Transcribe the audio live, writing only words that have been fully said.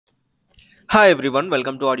Hi everyone,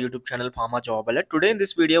 welcome to our YouTube channel Pharma Job Alert. Today in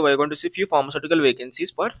this video, we're going to see few pharmaceutical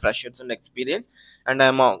vacancies for freshers and experience, and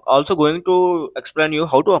I'm also going to explain you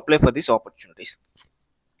how to apply for these opportunities.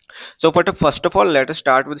 So, first of all, let us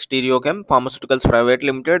start with Stereokem Pharmaceuticals Private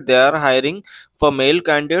Limited. They are hiring for male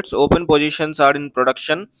candidates. Open positions are in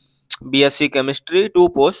production, BSc Chemistry, 2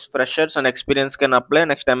 posts. Freshers and experience can apply.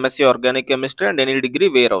 Next, MSc Organic Chemistry and any degree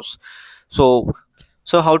warehouse.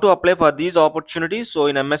 So how to apply for these opportunities? So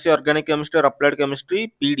in MSc Organic Chemistry or Applied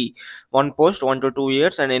Chemistry, PD, 1 post, 1 to 2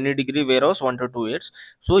 years, and any degree warehouse 1 to 2 years.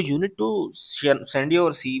 So you need to send your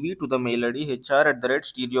CV to the mail ID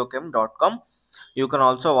hr@stereochem.com. You can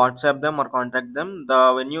also WhatsApp them or contact them.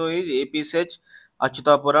 The venue is APSH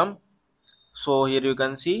Achutapuram. So here you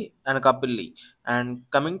can see Anakapilli. And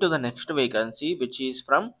coming to the next vacancy, which is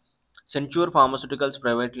from Centaur Pharmaceuticals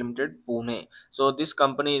Private Limited, Pune. So this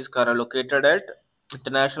company is located at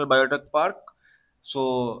International Biotech Park.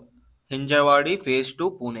 So Hinjawadi Phase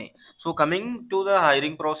 2, Pune. So coming to the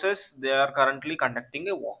hiring process, they are currently conducting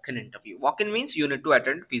a walk-in interview. Walk-in means you need to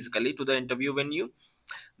attend physically to the interview venue.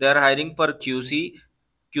 They are hiring for QC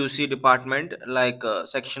department like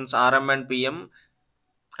sections RM and PM,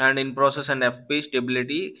 and in process and FP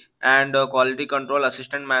stability, and quality control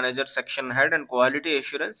assistant manager, section head, and quality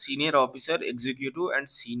assurance senior officer, executive and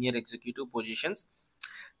senior executive positions.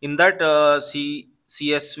 In that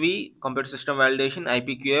CSV, computer system validation,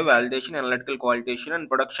 IPQA validation, analytical quality assurance, and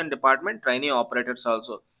production department trainee operators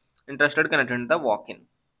also interested can attend the walk-in.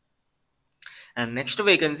 And next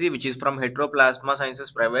vacancy, which is from Hetero Plasma Sciences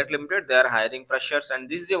Private Limited, they are hiring freshers, and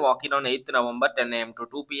this is a walk-in on 8th November 10 a.m. to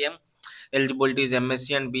 2 p.m. Eligibility is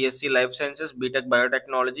MSc and BSc Life Sciences, BTech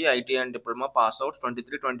Biotechnology, IT and Diploma pass outs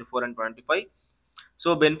 23, 24 and 25.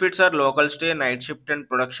 So benefits are local stay, night shift and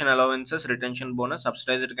production allowances, retention bonus,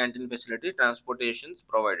 subsidized canteen facility, transportations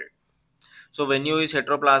provided. So venue is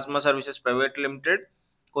Heteroplasma Services Private Limited,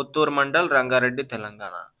 Kottur Mandal, Rangareddy,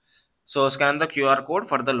 Telangana. So scan the QR code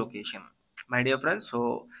for the location. My dear friends,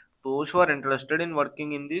 so those who are interested in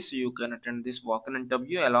working in this, you can attend this walk-in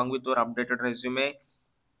interview along with your updated resume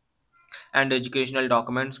and educational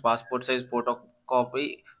documents, passport size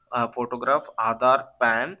photocopy, photograph, Aadhaar,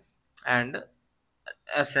 PAN, and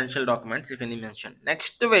essential documents if any mentioned.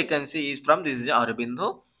 Next vacancy is from this is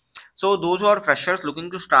Aurobindo. So those who are freshers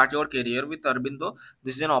looking to start your career with Aurobindo,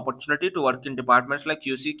 this is an opportunity to work in departments like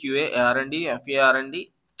QC, QA, R&D,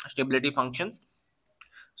 FAR&D, stability functions.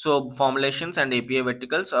 So formulations and API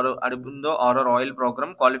verticals, or Aurobindo or oil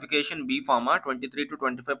program, qualification B Pharma, 23 to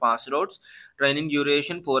 25 pass roads, training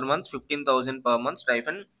duration 4 months, 15,000 per month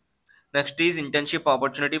stipend. Next is internship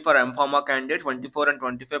opportunity for M Pharma candidate, 24 and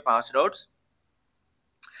 25 pass roads.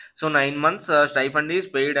 So 9 months stipend is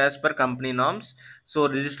paid as per company norms. So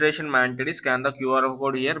registration mandatory. Scan the QR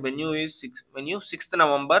code here. Venue is 6th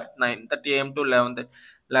November 9:30 a.m. to 11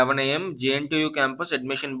 a.m. JNTU campus,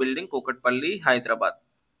 admission building, Kokatpalli, Hyderabad.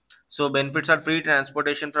 So benefits are free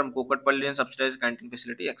transportation from Kokatpalli and subsidized canteen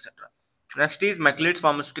facility, etc. Next is Macleods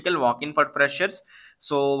Pharmaceutical walk-in for freshers.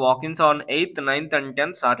 So walk-ins on 8th, 9th and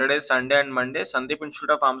 10th, Saturday, Sunday and Monday. Sandeep Institute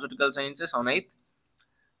of Pharmaceutical Sciences on 8th.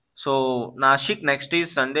 So Nashik, next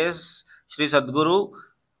is Sundays, Sri Sadguru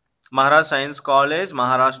Maharaj Science College,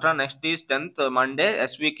 Maharashtra. Next is 10th Monday,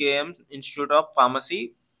 SVKM Institute of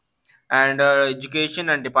Pharmacy, and education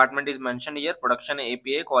and department is mentioned here. Production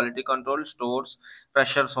APA, quality control, stores,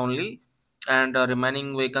 freshers only, and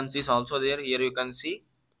remaining vacancies also there. Here you can see.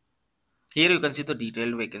 Here you can see the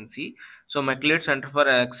detailed vacancy. So Macleod Center for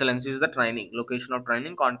Excellence is the training. Location of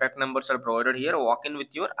training. Contact numbers are provided here. Walk in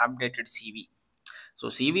with your updated CV. So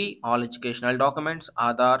CV, all educational documents,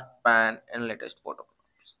 Aadhaar, PAN, and latest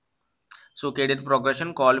photographs. So career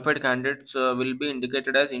progression, qualified candidates will be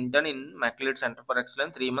indicated as intern in Macleod Center for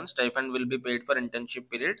Excellence. 3 months stipend will be paid for internship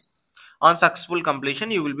period. On successful completion,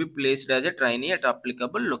 you will be placed as a trainee at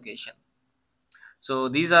applicable location. So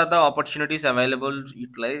these are the opportunities available.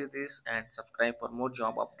 Utilize this and subscribe for more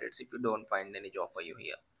job updates if you don't find any job for you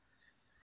here.